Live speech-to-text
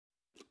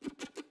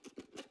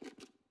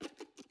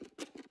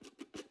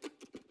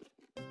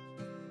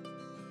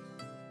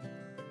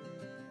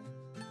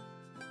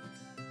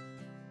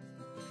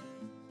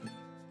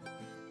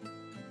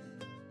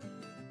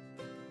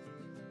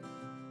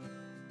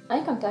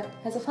Eye contact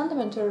has a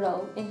fundamental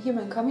role in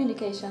human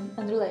communication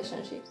and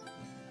relationships.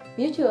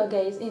 Mutual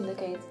gaze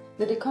indicates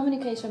that the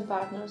communication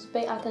partners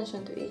pay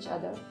attention to each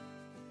other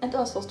and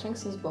also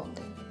strengthens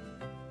bonding.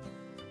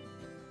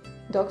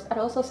 Dogs are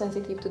also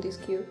sensitive to this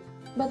cue,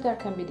 but there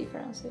can be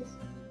differences.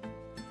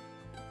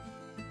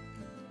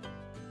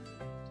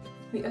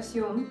 We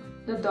assume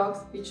that dogs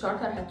with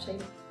shorter head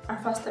shape are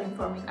faster in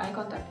forming eye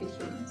contact with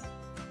humans,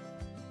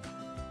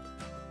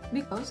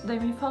 because they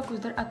may focus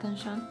their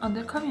attention on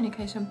their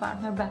communication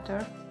partner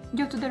better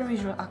due to their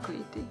visual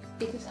acuity.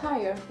 It is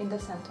higher in the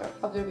center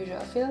of the visual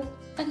field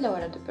and lower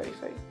at the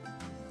periphery.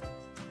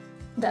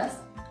 Thus,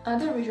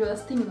 other visual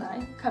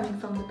stimuli coming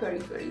from the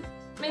periphery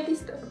may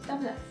disturb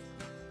them less.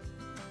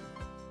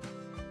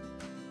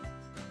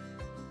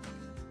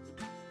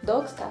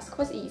 Dog's task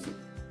was easy.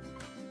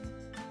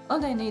 All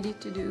they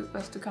needed to do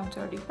was to come to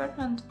our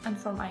department and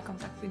form eye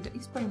contact with the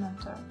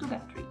experimenter to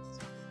get treats.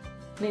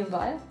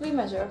 Meanwhile, we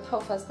measured how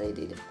fast they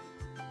did it.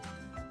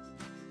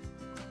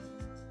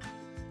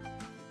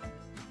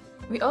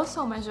 We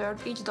also measured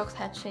each dog's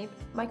head shape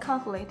by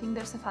calculating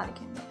their cephalic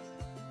index,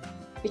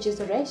 which is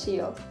the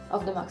ratio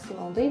of the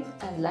maximum width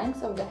and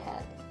length of the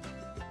head.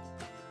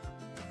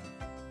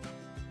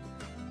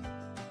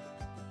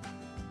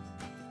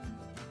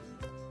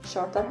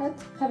 Shorter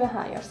heads have a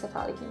higher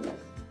cephalic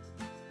index.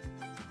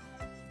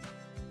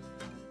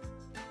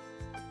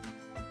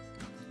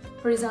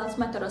 Results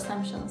met our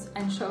assumptions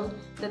and showed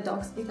that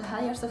dogs with a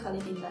higher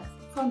cephalic index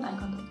formed eye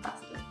contact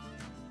faster.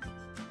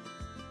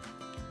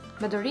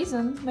 But the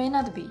reason may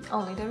not be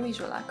only their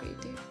visual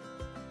acuity.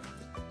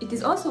 It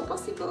is also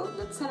possible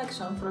that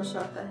selection for a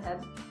shorter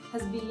head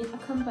has been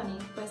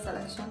accompanied by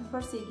selection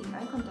for seeking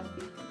eye contact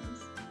with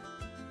humans.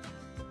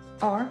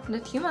 Or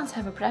that humans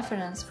have a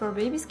preference for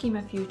baby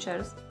schema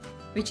features,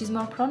 which is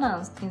more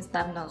pronounced in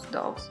snub-nosed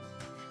dogs.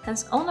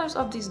 Hence, owners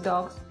of these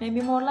dogs may be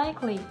more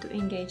likely to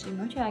engage in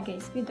mutual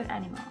gaze with their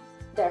animals.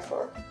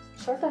 Therefore,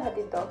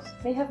 shorter-headed dogs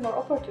may have more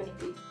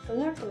opportunity to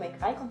learn to make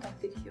eye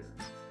contact with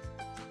humans.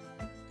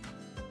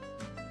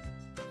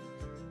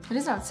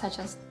 Results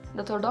suggest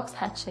that our dog's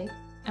head shape,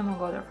 among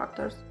other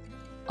factors,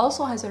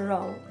 also has a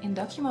role in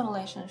dog-human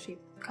relationship,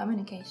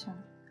 communication,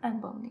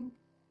 and bonding.